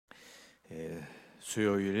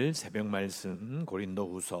수요일 새벽 말씀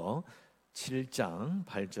고린도후서 7장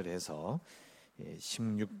 8절에서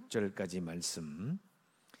 16절까지 말씀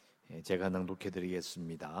제가 낭독해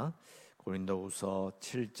드리겠습니다. 고린도후서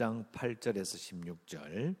 7장 8절에서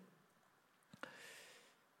 16절.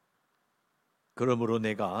 그러므로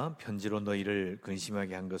내가 편지로 너희를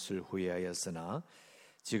근심하게 한 것을 후회하였으나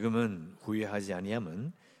지금은 후회하지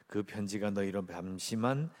아니함은 그 편지가 너희로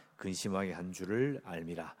잠시만 근심하게 한 줄을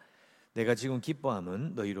알미라. 내가 지금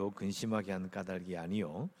기뻐함은 너희로 근심하게 한 까닭이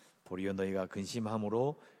아니요 도리어 너희가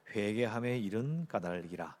근심함으로 회개함에 이른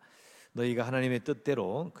까닭이라. 너희가 하나님의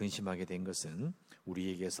뜻대로 근심하게 된 것은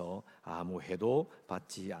우리에게서 아무 해도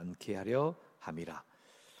받지 않게 하려 함이라.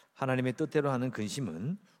 하나님의 뜻대로 하는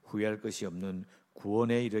근심은 후회할 것이 없는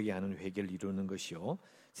구원에 이르게 하는 회개를 이루는 것이요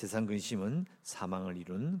세상 근심은 사망을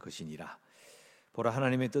이루는 것이니라. 보라,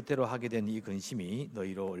 하나님의 뜻대로 하게 된 이 근심이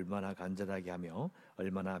너희로 얼마나 간절하게 하며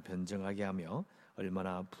얼마나 변정하게 하며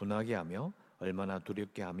얼마나 분하게 하며 얼마나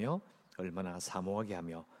두렵게 하며 얼마나 사모하게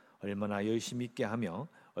하며 얼마나 열심 있게 하며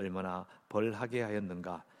얼마나 벌하게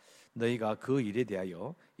하였는가. 너희가 그 일에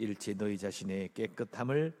대하여 일체 너희 자신의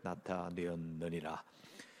깨끗함을 나타내었느니라.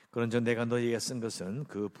 그런즉 내가 너희에게 쓴 것은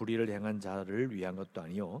그 불의를 행한 자를 위한 것도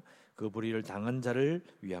아니요 그 불의를 당한 자를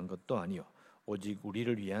위한 것도 아니요 오직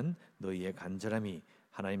우리를 위한 너희의 간절함이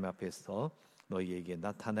하나님 앞에서 너희에게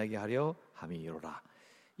나타나게 하려 함이로라.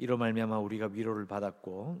 이로 말미암아 우리가 위로를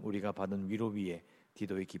받았고 우리가 받은 위로 위에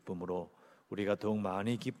디도의 기쁨으로 우리가 더욱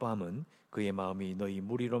많이 기뻐함은 그의 마음이 너희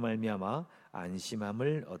무리로 말미암아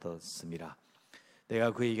안심함을 얻었음이라.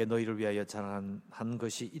 내가 그에게 너희를 위하여 자랑한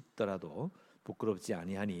것이 있더라도 부끄럽지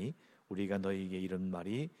아니하니 우리가 너희에게 이런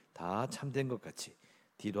말이 다 참된 것 같이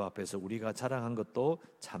디도 앞에서 우리가 자랑한 것도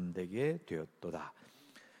참되게 되었도다.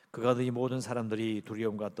 그가 너희 모든 사람들이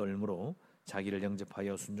두려움과 떨므로 자기를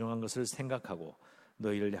영접하여 순종한 것을 생각하고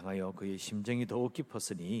너희를 향하여 그의 심정이 더욱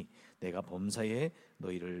깊었으니 내가 범사에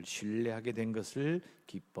너희를 신뢰하게 된 것을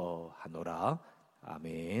기뻐하노라.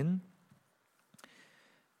 아멘.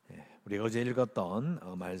 우리가 어제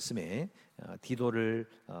읽었던 말씀에 디도를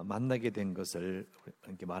만나게 된 것을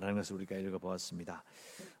이렇게 말하는 것을 우리가 읽어보았습니다.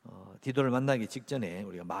 디도를 만나기 직전에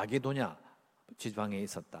우리가 마게도냐 지방에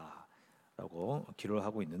있었다라고 기록을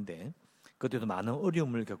하고 있는데 그때도 많은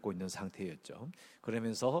어려움을 겪고 있는 상태였죠.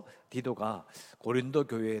 그러면서 디도가 고린도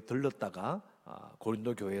교회에 들렀다가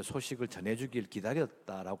고린도 교회의 소식을 전해주길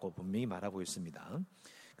기다렸다라고 분명히 말하고 있습니다.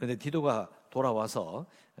 그런데 디도가 돌아와서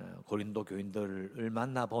고린도 교인들을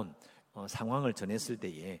만나본 상황을 전했을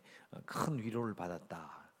때에 큰 위로를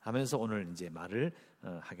받았다 하면서 오늘 이제 말을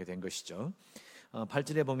하게 된 것이죠.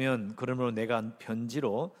 8절에 보면 그러므로 내가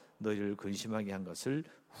편지로 너희를 근심하게 한 것을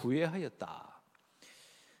후회하였다.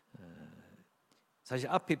 사실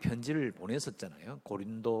앞에 편지를 보냈었잖아요.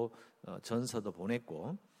 고린도 전서도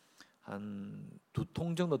보냈고 한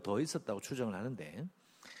 2통 정도 더 있었다고 추정을 하는데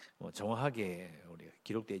정확하게 우리가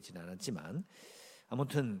기록되어 있지는 않았지만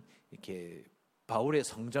아무튼 이렇게 바울의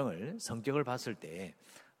성격을 봤을 때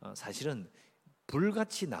사실은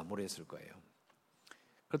불같이 나무랬을 거예요.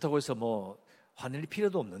 그렇다고 해서 뭐 화낼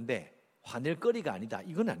필요도 없는데 화낼 거리가 아니다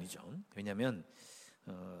이건 아니죠. 왜냐하면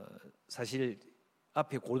사실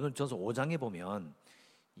앞에 고린도전서 5장에 보면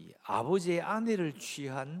이 아버지의 아내를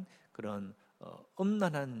취한 그런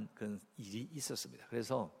엄란한 그런 일이 있었습니다.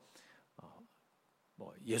 그래서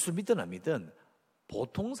뭐 예수 믿든 안 믿든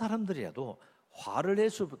보통 사람들이라도 화를 낼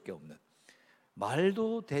수밖에 없는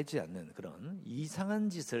말도 되지 않는 그런 이상한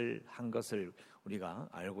짓을 한 것을 우리가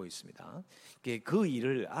알고 있습니다. 그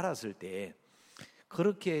일을 알았을 때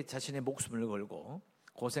그렇게 자신의 목숨을 걸고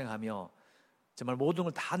고생하며 정말 모든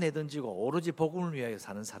걸 다 내던지고 오로지 복음을 위하여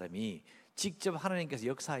사는 사람이 직접 하나님께서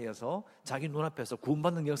역사하여서 자기 눈앞에서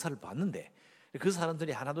구원받는 역사를 봤는데 그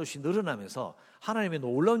사람들이 하나둘씩 늘어나면서 하나님의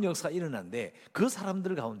놀라운 역사가 일어났는데 그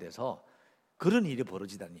사람들 가운데서 그런 일이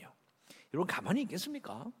벌어지다니요. 여러분 가만히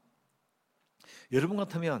있겠습니까? 여러분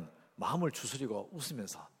같으면 마음을 추스리고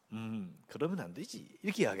웃으면서 그러면 안 되지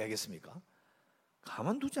이렇게 이야기하겠습니까?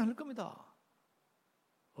 가만두지 않을 겁니다.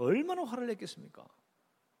 얼마나 화를 냈겠습니까?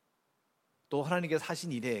 또 하나님께서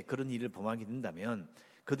하신 일에 그런 일을 범하게 된다면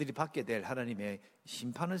그들이 받게 될 하나님의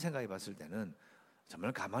심판을 생각해 봤을 때는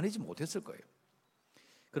정말 가만히 있지 못했을 거예요.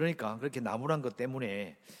 그러니까 그렇게 나무란 것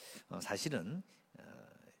때문에 사실은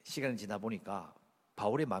시간이 지나 보니까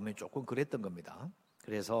바울의 마음이 조금 그랬던 겁니다.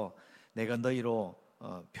 그래서 내가 너희로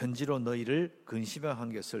편지로 너희를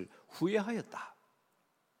근심한 것을 후회하였다.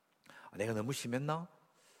 내가 너무 심했나?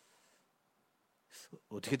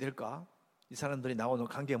 어떻게 될까? 이 사람들이 나오는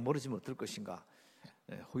관계가 멀어지면 어떨 것인가?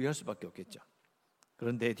 후회할 수밖에 없겠죠.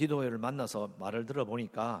 그런데 디도를 만나서 말을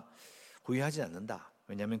들어보니까 후회하지 않는다.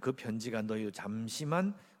 왜냐하면 그 편지가 너희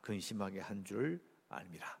잠시만 근심하게 한 줄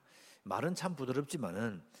알미라. 말은 참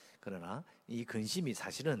부드럽지만은 그러나 이 근심이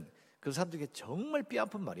사실은 그 사람들에게 정말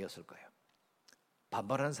뼈아픈 말이었을 거예요.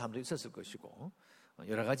 반발하는 사람도 있었을 것이고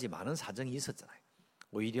여러 가지 많은 사정이 있었잖아요.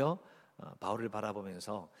 오히려 바울을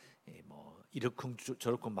바라보면서 뭐 이러쿵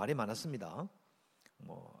저러쿵 말이 많았습니다.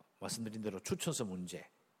 뭐 말씀드린 대로 추천서 문제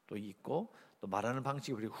또 있고 또 말하는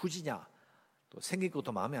방식이 우리 후지냐 또 생긴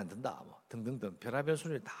것도 마음에 안 든다 뭐 등등등 별의별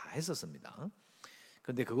소리를 다 했었습니다.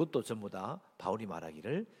 그런데 그것도 전부 다 바울이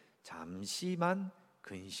말하기를 잠시만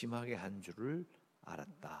근심하게 한 줄을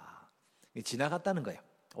알았다. 지나갔다는 거예요.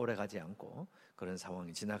 오래가지 않고 그런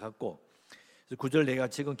상황이 지나갔고 9절 내가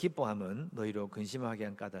지금 기뻐함은 너희로 근심하게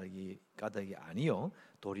한 까닭이 아니요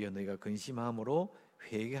도리어 너희가 근심함으로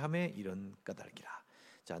회개함에 이런 까닭이라.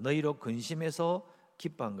 자, 너희로 근심해서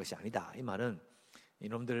기뻐한 것이 아니다. 이 말은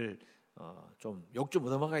이놈들 좀 욕 좀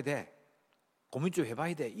얻어먹어야 돼, 고민 좀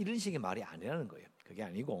해봐야 돼, 이런 식의 말이 아니라는 거예요. 그게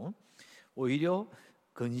아니고 오히려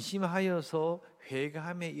근심하여서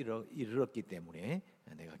회개함에 이르렀기 때문에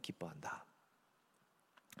내가 기뻐한다.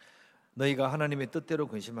 너희가 하나님의 뜻대로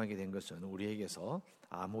근심하게 된 것은 우리에게서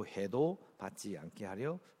아무 해도 받지 않게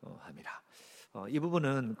하려 함이라. 이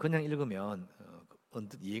부분은 그냥 읽으면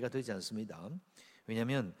언뜻 이해가 되지 않습니다.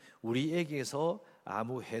 왜냐하면 우리에게서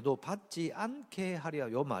아무 해도 받지 않게 하려,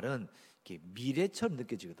 이 말은 이렇게 미래처럼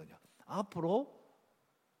느껴지거든요. 앞으로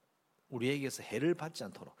우리에게서 해를 받지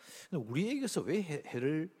않도록. 우리에게서 왜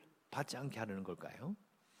해를 받지 않게 하려는 걸까요?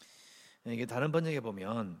 이게 다른 번역에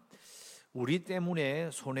보면 우리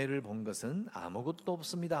때문에 손해를 본 것은 아무것도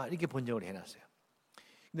없습니다, 이렇게 번역을 해놨어요.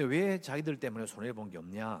 근데 왜 자기들 때문에 손해를 본 게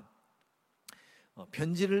없냐?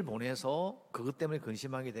 편지를 보내서 그것 때문에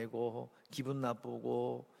근심하게 되고 기분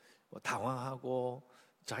나쁘고 당황하고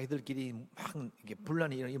자기들끼리 막 이게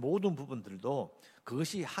분란이 이런 이 모든 부분들도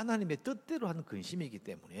그것이 하나님의 뜻대로 하는 근심이기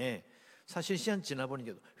때문에 사실 시간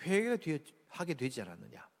지나보니 회개가 하게 되지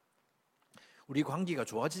않았느냐, 우리 관계가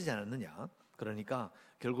좋아지지 않았느냐. 그러니까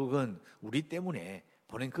결국은 우리 때문에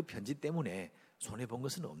보낸 그 편지 때문에 손해본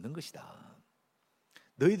것은 없는 것이다,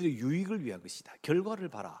 너희들의 유익을 위한 것이다, 결과를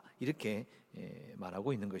봐라, 이렇게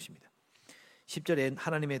말하고 있는 것입니다. 10절에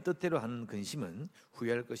하나님의 뜻대로 하는 근심은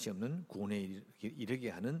후회할 것이 없는 구원에 이르게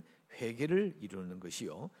하는 회개를 이루는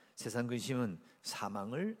것이요 세상 근심은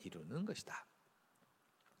사망을 이루는 것이다.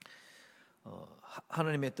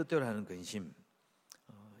 하나님의 뜻대로 하는 근심,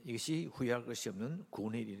 이것이 후회할 것이 없는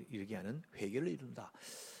구원에 이르게 하는 회개를 이룬다.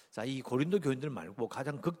 자, 이 고린도 교인들 말고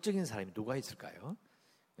가장 극적인 사람이 누가 있을까요?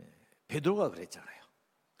 베드로가 그랬잖아요.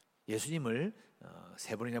 예수님을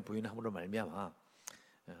 3번이나 부인함으로 말미암아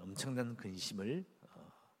엄청난 근심을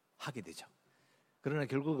하게 되죠. 그러나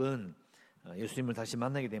결국은 예수님을 다시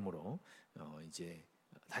만나게 되므로 이제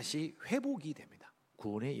다시 회복이 됩니다.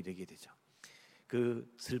 구원에 이르게 되죠.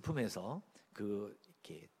 그 슬픔에서 그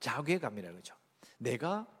이렇게 자괴감이라고 그러죠.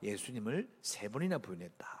 내가 예수님을 3번이나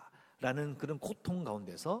부인했다라는 그런 고통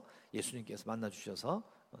가운데서 예수님께서 만나 주셔서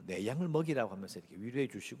내 양을 먹이라고 하면서 이렇게 위로해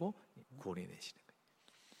주시고 구원해 내시는 거예요.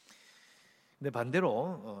 근데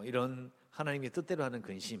반대로 이런 하나님의 뜻대로 하는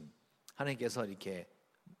근심, 하나님께서 이렇게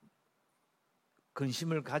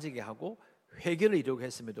근심을 가지게 하고 회개를 이루려고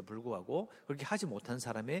했음에도 불구하고 그렇게 하지 못한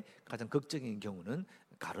사람의 가장 극적인 경우는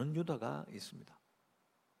가룟 유다가 있습니다.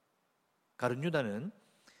 가룟 유다는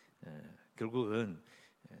결국은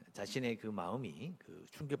자신의 그 마음이 그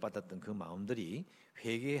충격받았던 그 마음들이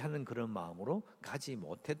회개하는 그런 마음으로 가지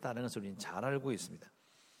못했다는 것을 우리는 잘 알고 있습니다.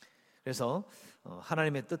 그래서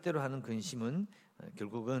하나님의 뜻대로 하는 근심은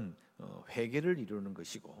결국은 회개를 이루는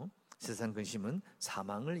것이고 세상 근심은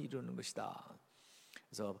사망을 이루는 것이다.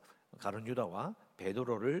 그래서 가룟 유다와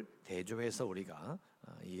베드로를 대조해서 우리가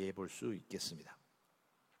이해해 볼 수 있겠습니다.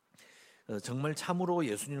 정말 참으로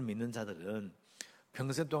예수님을 믿는 자들은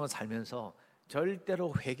평생 동안 살면서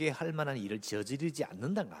절대로 회개할 만한 일을 저지르지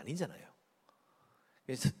않는다는 거 아니잖아요.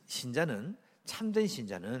 그래서 신자는, 참된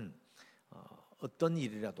신자는 어떤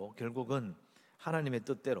일이라도 결국은 하나님의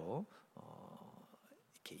뜻대로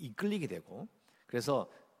이렇게 이끌리게 되고, 그래서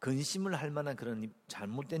근심을 할 만한 그런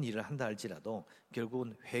잘못된 일을 한다 할지라도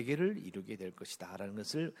결국은 회개를 이루게 될 것이다 라는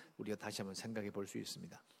것을 우리가 다시 한번 생각해 볼 수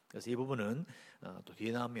있습니다. 그래서 이 부분은 또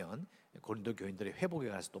뒤에 나오면 고린도 교인들의 회복에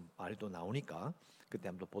관해서 또 말이 또 나오니까 그때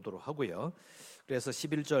한번 보도록 하고요. 그래서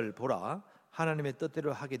 11절 보라 하나님의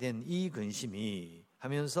뜻대로 하게 된 이 근심이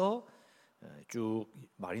하면서 쭉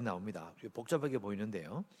말이 나옵니다. 복잡하게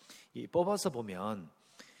보이는데요. 이 뽑아서 보면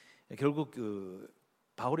결국 그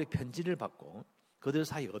바울의 편지를 받고 그들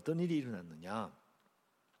사이에 어떤 일이 일어났느냐,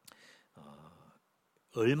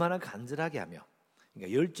 얼마나 간절하게 하며,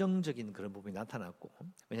 그러니까 열정적인 그런 부분이 나타났고,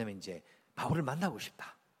 왜냐하면 이제 바울을 만나고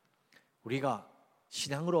싶다, 우리가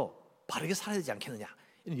신앙으로 바르게 살아야 되지 않겠느냐,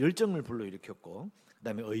 이런 열정을 불러일으켰고,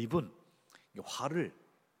 그다음에 의분, 화를,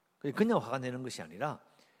 그냥 화가 내는 것이 아니라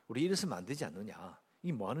우리 이랬으면 안 되지 않느냐,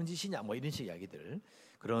 이게 뭐 하는 짓이냐, 뭐 이런 식의 이야기들,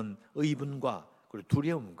 그런 의분과 그리고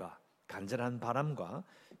두려움과 간절한 바람과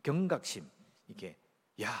경각심, 이게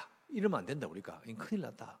야 이러면 안 된다, 우리가 이거 큰일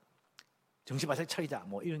났다, 정신 바짝 차리자,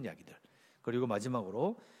 뭐 이런 이야기들. 그리고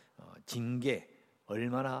마지막으로 징계,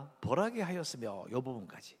 얼마나 벌하게 하였으며, 이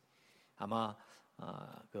부분까지 아마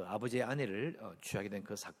그 아버지의 아내를 취하게 된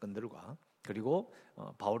그 사건들과, 그리고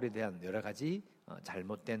바울에 대한 여러 가지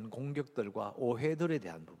잘못된 공격들과 오해들에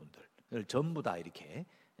대한 부분들을 전부 다 이렇게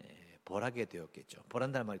벌하게 되었겠죠.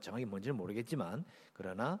 벌한다는 말이 정확히 뭔지는 모르겠지만,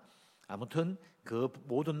 그러나 아무튼 그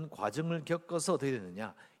모든 과정을 겪어서 어떻게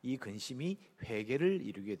되느냐, 이 근심이 회개를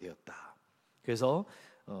이루게 되었다. 그래서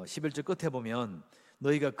 11절 끝에 보면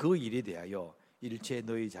너희가 그 일에 대하여 일체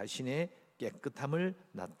너희 자신의 깨끗함을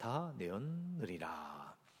나타내었느니라.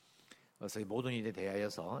 그래서 모든 일에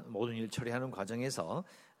대하여서, 모든 일 처리하는 과정에서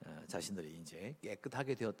자신들이 이제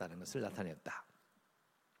깨끗하게 되었다는 것을 나타냈다.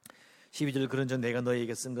 12절, 그런즉 내가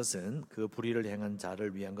너희에게 쓴 것은 그 불의를 행한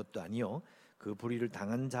자를 위한 것도 아니요 그 불의를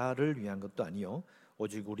당한 자를 위한 것도 아니요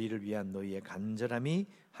오직 우리를 위한 너희의 간절함이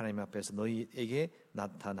하나님 앞에서 너희에게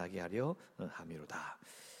나타나게 하려 함이로다.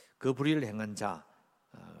 그 불의를 행한 자,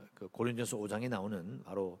 그 고린도전서 5장에 나오는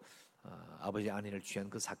바로 아버지 아내를 취한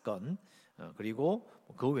그 사건, 그리고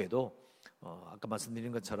그 외에도 아까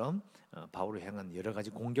말씀드린 것처럼 바울을 향한 여러 가지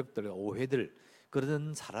공격들과 오해들,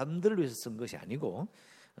 그런 사람들을 위해서 쓴 것이 아니고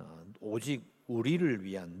오직 우리를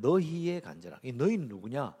위한 너희의 간절함. 이 너희는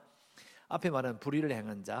누구냐? 앞에 말한 불의를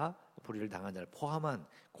행한 자, 불의를 당한 자를 포함한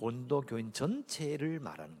고린도 교인 전체를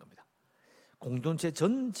말하는 겁니다. 공동체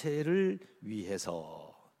전체를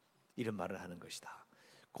위해서 이런 말을 하는 것이다.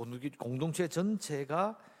 공동체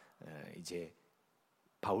전체가 이제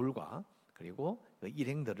바울과 그리고 그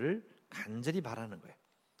일행들을 간절히 바라는 거예요.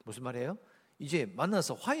 무슨 말이에요? 이제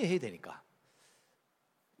만나서 화해해야 되니까,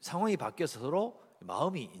 상황이 바뀌어서 서로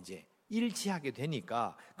마음이 이제 일치하게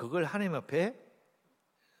되니까 그걸 하나님 앞에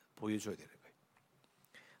보여줘야 되는 거예요.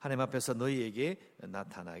 하나님 앞에서 너희에게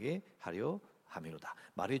나타나게 하려 함이로다.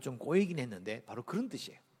 말이 좀 꼬이긴 했는데 바로 그런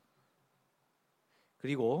뜻이에요.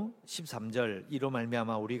 그리고 13절, 이로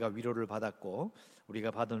말미암아 우리가 위로를 받았고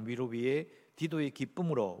우리가 받은 위로 위에 디도의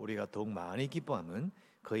기쁨으로 우리가 더욱 많이 기뻐함은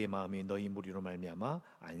그의 마음이 너희 무리로 말미암아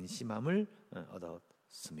안심함을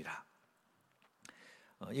얻었습니다.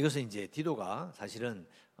 이것은 이제 디도가 사실은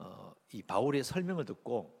이 바울의 설명을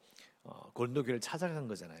듣고 고린도 교회를 찾아간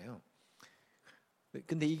거잖아요.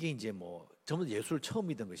 근데 이게 이제 뭐 전부 예수를 처음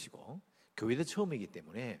믿은 것이고 교회도 처음이기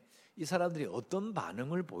때문에 이 사람들이 어떤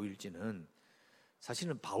반응을 보일지는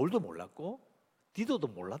사실은 바울도 몰랐고 디도도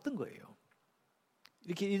몰랐던 거예요.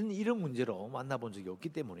 이렇게 이런 문제로 만나본 적이 없기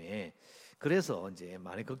때문에, 그래서 이제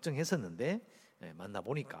많이 걱정했었는데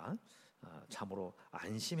만나보니까 참으로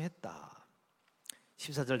안심했다.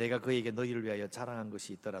 14절, 내가 그에게 너희를 위하여 자랑한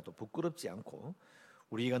것이 있더라도 부끄럽지 않고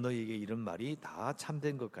우리가 너희에게 이런 말이 다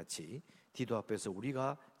참된 것 같이 디도 앞에서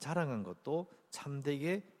우리가 자랑한 것도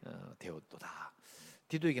참되게 되었도다.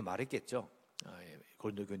 디도에게 말했겠죠.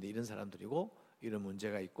 고린도 교회인데 이런 사람들이고 이런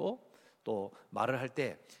문제가 있고, 또 말을 할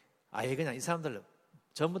때 아예 그냥 이 사람들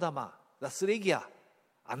전부 다 막 나 쓰레기야,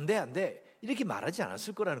 안 돼 이렇게 말하지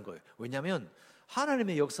않았을 거라는 거예요. 왜냐하면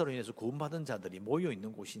하나님의 역사로 인해서 구원받은 자들이 모여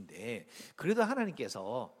있는 곳인데, 그래도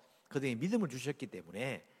하나님께서 그들에게 믿음을 주셨기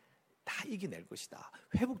때문에 다 이겨낼 것이다,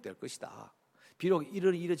 회복될 것이다. 비록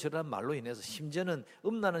이러저러한 말로 인해서 심지어는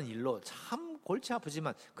음란한 일로 참 골치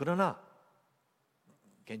아프지만 그러나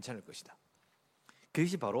괜찮을 것이다.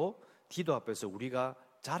 그것이 바로 디도 앞에서 우리가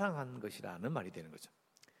자랑한 것이라는 말이 되는 거죠.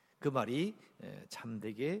 그 말이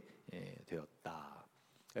참되게 되었다.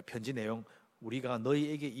 편지 내용, 우리가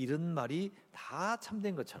너희에게 이런 말이 다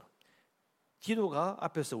참된 것처럼 디도가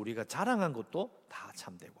앞에서 우리가 자랑한 것도 다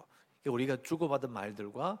참되고, 우리가 주고받은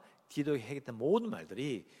말들과 디도에게 했던 모든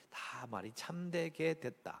말들이 다 말이 참되게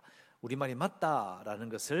됐다. 우리 말이 맞다라는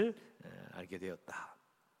것을 알게 되었다.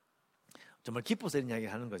 정말 기뻐서 이런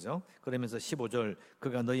이야기를 하는 거죠. 그러면서 15절,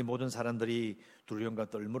 그가 너희 모든 사람들이 두려움과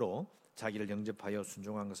떨므로 자기를 영접하여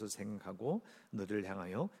순종한 것을 생각하고 너를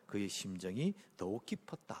향하여 그의 심정이 더욱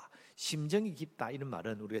깊었다. 심정이 깊다, 이런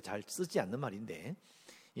말은 우리가 잘 쓰지 않는 말인데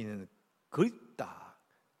이는 그립다,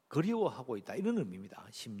 그리워하고 있다, 이런 의미입니다.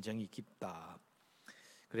 심정이 깊다.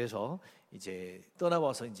 그래서 이제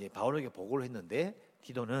떠나와서 이제 바울에게 보고를 했는데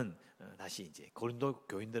디도는 다시 이제 고린도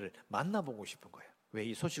교인들을 만나보고 싶은 거예요. 왜?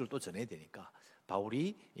 이 소식을 또 전해야 되니까.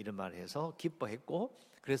 바울이 이런 말을 해서 기뻐했고,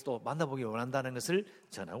 그래서 또 만나보기 원한다는 것을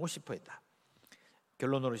전하고 싶어 했다.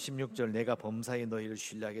 결론으로 16절, 내가 범사에 너희를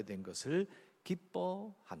신뢰하게 된 것을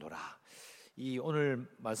기뻐하노라. 이 오늘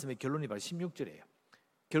말씀의 결론이 바로 16절이에요.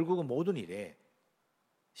 결국은 모든 일에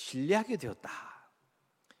신뢰하게 되었다.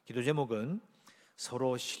 기도 제목은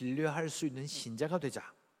서로 신뢰할 수 있는 신자가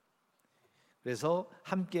되자. 그래서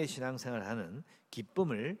함께 신앙생활하는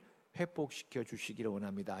기쁨을 회복시켜 주시기를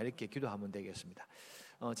원합니다. 이렇게 기도하면 되겠습니다.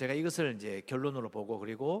 제가 이것을 이제 결론으로 보고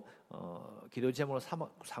그리고 기도 제목으로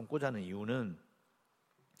삼고자 하는 이유는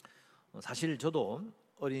사실 저도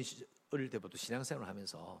어릴 때부터 신앙생활을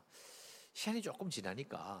하면서 시간이 조금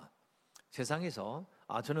지나니까 세상에서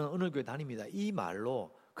저는 어느 교회 다닙니다. 이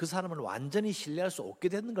말로 그 사람을 완전히 신뢰할 수 없게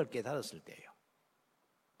되는 걸 깨달았을 때예요.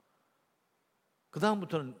 그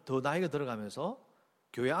다음부터는 더 나이가 들어가면서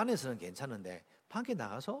교회 안에서는 괜찮은데 밖에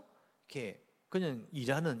나가서 이렇게 그냥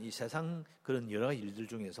일하는 이 세상 그런 여러 가지 일들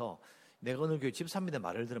중에서 내가 어느 교회 집사입니다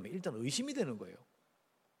말을 들으면 일단 의심이 되는 거예요.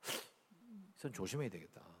 그래서 조심해야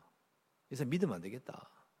되겠다. 그래서 믿으면 안 되겠다.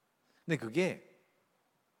 근데 그게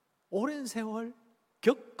오랜 세월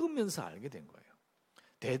겪으면서 알게 된 거예요.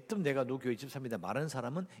 대뜸 내가 너 교회 집사입니다 말하는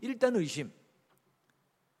사람은 일단 의심.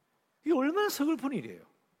 이게 얼마나 서글픈 일이에요.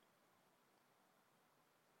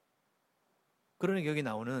 그러니 여기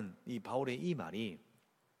나오는 이 바울의 이 말이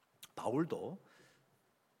바울도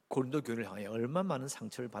고린도 교회를 향해 얼마나 많은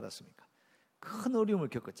상처를 받았습니까? 큰 어려움을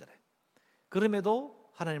겪었잖아요. 그럼에도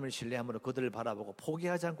하나님을 신뢰함으로 그들을 바라보고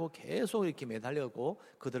포기하지 않고 계속 이렇게 매달렸고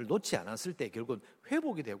그들을 놓지 않았을 때 결국은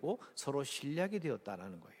회복이 되고 서로 신뢰하게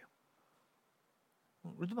되었다는 거예요.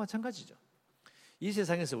 우리도 마찬가지죠. 이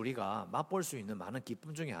세상에서 우리가 맛볼 수 있는 많은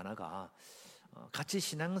기쁨 중에 하나가 같이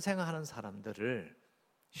신앙생활하는 사람들을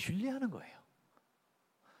신뢰하는 거예요.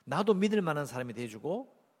 나도 믿을 만한 사람이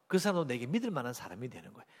돼주고 그 사람도 내게 믿을 만한 사람이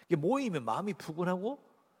되는 거예요. 이게 모이면 마음이 푸근하고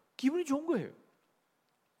기분이 좋은 거예요.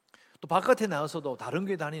 또 바깥에 나가서도 다른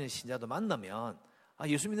교회 다니는 신자도 만나면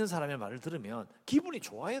예수 믿는 사람의 말을 들으면 기분이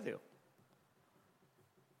좋아야 돼요.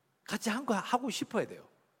 같이 한 거 하고 싶어야 돼요.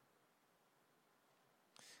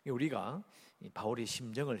 우리가 바울의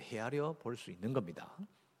심정을 헤아려 볼 수 있는 겁니다.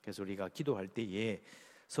 그래서 우리가 기도할 때에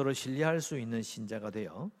서로 신뢰할 수 있는 신자가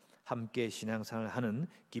되어 함께 신앙생활을 하는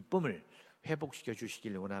기쁨을 회복시켜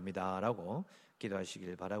주시길 원합니다라고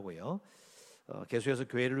기도하시길 바라고요. 계속해서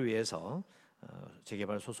교회를 위해서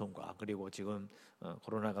재개발 소송과 그리고 지금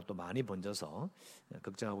코로나가 또 많이 번져서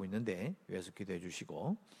걱정하고 있는데 위해서 기도해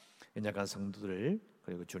주시고 연약한 성도들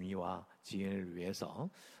그리고 준이와 지인을 위해서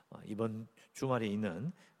이번 주말에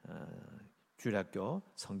있는 주일학교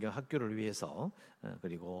성경학교를 위해서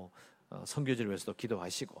그리고 선교지를 위해서도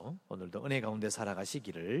기도하시고 오늘도 은혜 가운데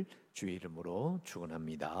살아가시기를 주의 이름으로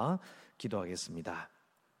축원합니다. 기도하겠습니다.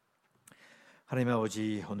 하나님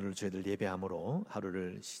아버지, 오늘 저희들 예배함으로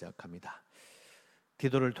하루를 시작합니다.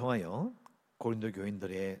 기도를 통하여 고린도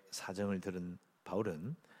교인들의 사정을 들은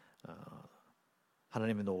바울은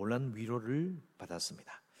하나님의 놀라운 위로를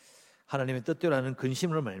받았습니다. 하나님의 뜻대로 하는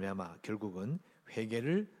근심으로 말미암아 결국은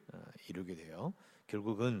회개를 이루게 되어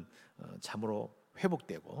결국은 참으로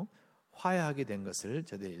회복되고 화해하게 된 것을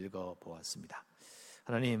저희들이 읽어보았습니다.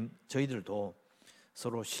 하나님, 저희들도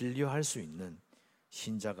서로 신뢰할 수 있는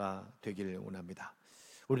신자가 되기를 원합니다.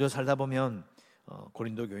 우리도 살다 보면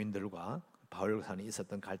고린도 교인들과 바울 산에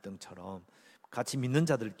있었던 갈등처럼 같이 믿는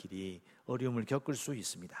자들끼리 어려움을 겪을 수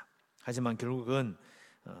있습니다. 하지만 결국은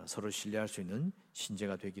서로 신뢰할 수 있는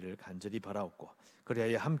신자가 되기를 간절히 바라옵고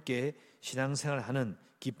그래야 함께 신앙생활하는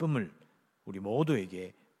기쁨을 우리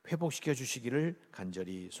모두에게 회복시켜 주시기를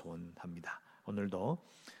간절히 소원합니다. 오늘도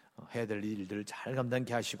해야 될 일들을 잘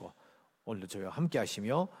감당케 하시고 오늘도 저희와 함께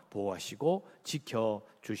하시며 보호하시고 지켜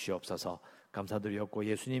주시옵소서. 감사드리옵고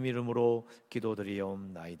예수님 이름으로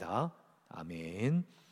기도드리옵나이다. 아멘.